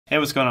Hey,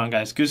 what's going on,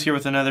 guys? Goose here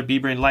with another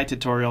BeeBrain Lite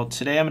tutorial.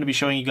 Today I'm going to be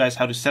showing you guys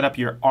how to set up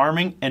your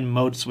arming and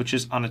mode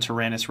switches on a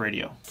Taranis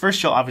radio.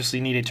 First, you'll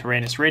obviously need a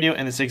Taranis radio.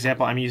 In this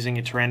example, I'm using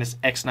a Taranis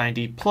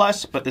X9D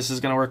Plus, but this is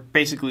going to work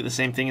basically the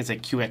same thing as a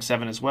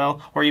QX7 as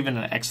well, or even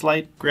an X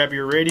Lite. Grab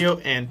your radio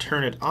and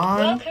turn it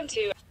on.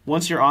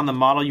 Once you're on the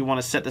model, you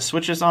want to set the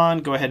switches on.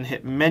 Go ahead and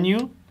hit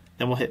Menu,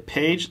 then we'll hit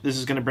Page. This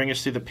is going to bring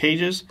us through the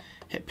pages.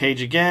 Hit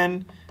Page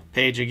again,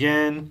 Page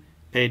again,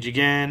 Page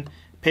again,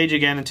 Page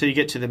again until you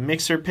get to the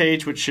mixer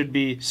page, which should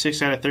be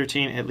 6 out of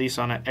 13, at least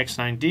on an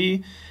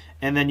X9D.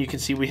 And then you can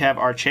see we have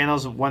our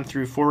channels of 1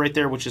 through 4 right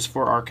there, which is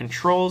for our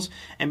controls.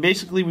 And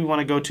basically we want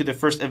to go to the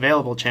first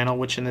available channel,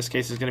 which in this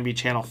case is going to be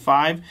channel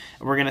 5. And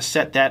we're going to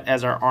set that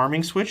as our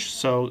arming switch.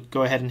 So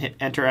go ahead and hit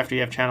enter after you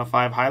have channel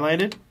 5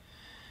 highlighted.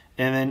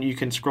 And then you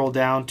can scroll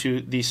down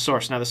to the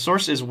source. Now the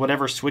source is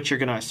whatever switch you're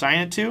going to assign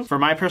it to. For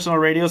my personal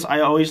radios, I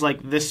always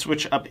like this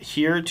switch up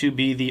here to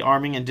be the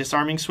arming and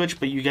disarming switch,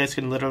 but you guys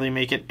can literally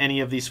make it any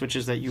of these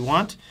switches that you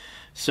want.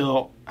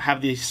 So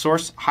have the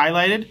source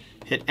highlighted,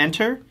 hit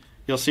enter,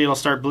 you'll see it'll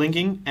start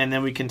blinking, and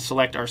then we can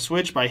select our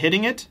switch by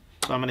hitting it.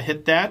 So I'm going to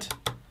hit that,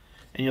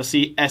 and you'll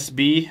see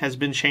SB has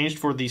been changed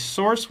for the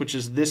source, which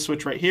is this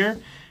switch right here.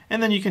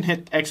 And then you can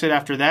hit exit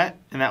after that,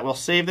 and that will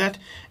save that.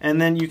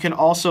 And then you can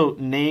also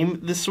name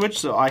the switch,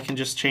 so I can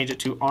just change it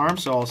to ARM.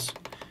 So I'll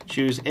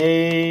choose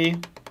A,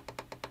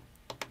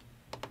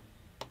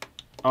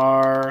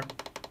 R,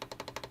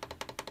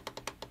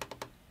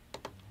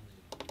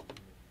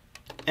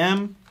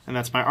 M, and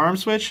that's my ARM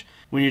switch.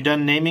 When you're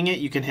done naming it,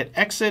 you can hit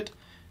exit,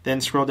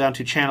 then scroll down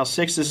to channel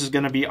 6. This is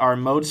going to be our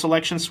mode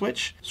selection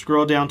switch.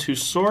 Scroll down to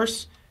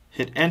source,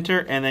 hit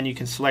enter, and then you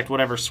can select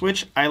whatever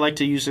switch. I like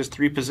to use this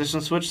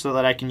 3-position switch so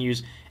that I can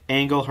use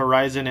angle,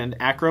 horizon, and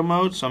acro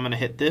mode. So I'm going to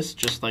hit this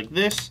just like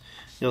this.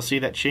 You'll see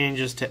that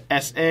changes to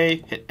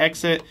SA, hit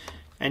exit,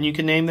 and you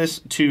can name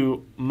this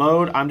to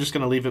mode. I'm just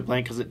going to leave it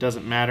blank because it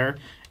doesn't matter,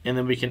 and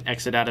then we can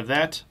exit out of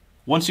that.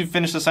 Once you've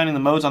finished assigning the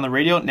modes on the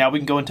radio, now we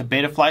can go into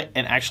Betaflight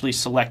and actually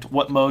select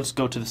what modes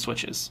go to the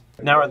switches.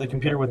 Now we're at the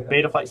computer with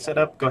Betaflight set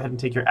up. Go ahead and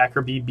take your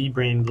Acroby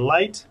BeeBrain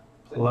Lite,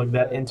 plug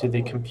that into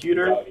the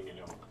computer.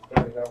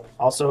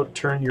 Also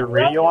turn your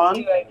radio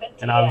on,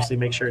 and obviously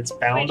make sure it's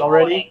bound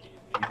already.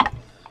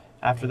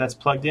 After that's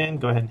plugged in,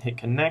 go ahead and hit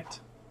connect,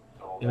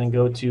 and then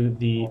go to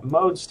the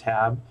modes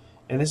tab,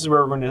 and this is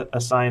where we're going to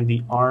assign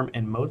the arm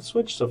and mode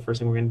switch. So first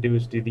thing we're going to do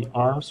is do the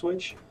arm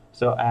switch,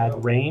 so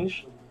add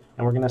range,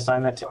 and we're going to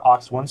assign that to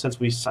aux1 since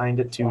we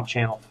assigned it to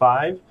channel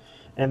 5.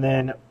 And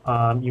then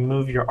you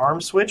move your arm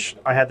switch.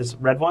 I had this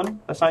red one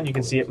assigned. You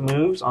can see it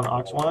moves on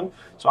aux1,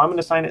 so I'm going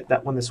to assign it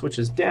that when the switch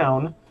is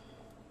down,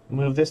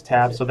 move this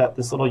tab so that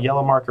this little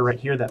yellow marker right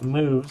here that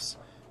moves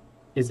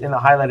is in the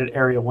highlighted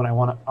area when I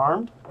want it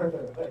armed.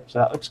 So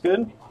that looks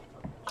good.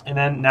 And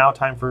then now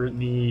time for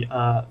the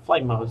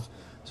flight modes.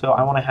 So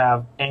I want to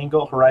have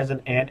angle,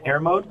 horizon, and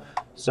air mode.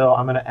 So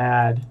I'm going to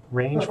add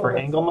range for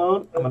angle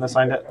mode. I'm going to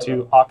assign that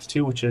to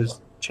aux2, which is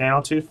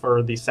channel 2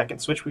 for the second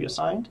switch we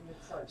assigned.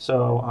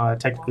 So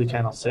technically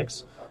channel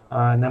 6.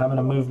 And then I'm going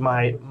to move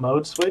my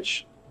mode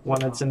switch.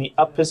 When it's in the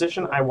up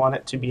position, I want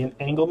it to be in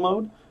angle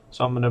mode.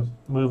 So I'm going to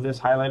move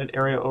this highlighted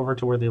area over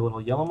to where the little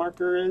yellow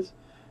marker is.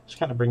 Just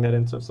kind of bring that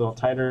in so it's a little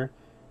tighter.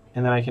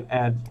 And then I can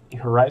add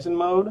horizon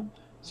mode.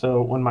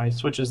 So when my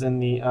switch is in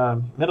the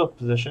middle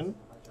position,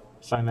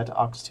 assign that to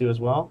aux2 as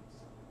well.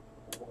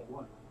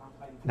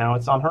 Now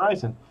it's on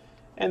horizon.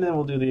 And then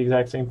we'll do the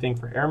exact same thing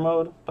for air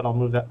mode, but I'll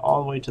move that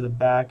all the way to the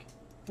back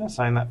and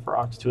assign that for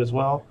aux2 as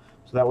well.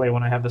 So that way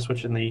when I have the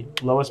switch in the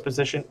lowest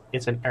position,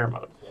 it's in air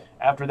mode.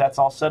 After that's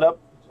all set up,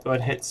 go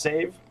ahead and hit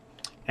save.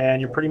 And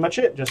you're pretty much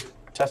it. Just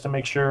test to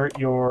make sure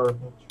your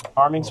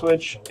arming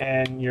switch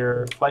and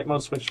your flight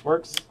mode switch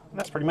works. And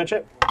that's pretty much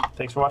it.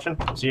 Thanks for watching.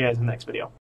 See you guys in the next video.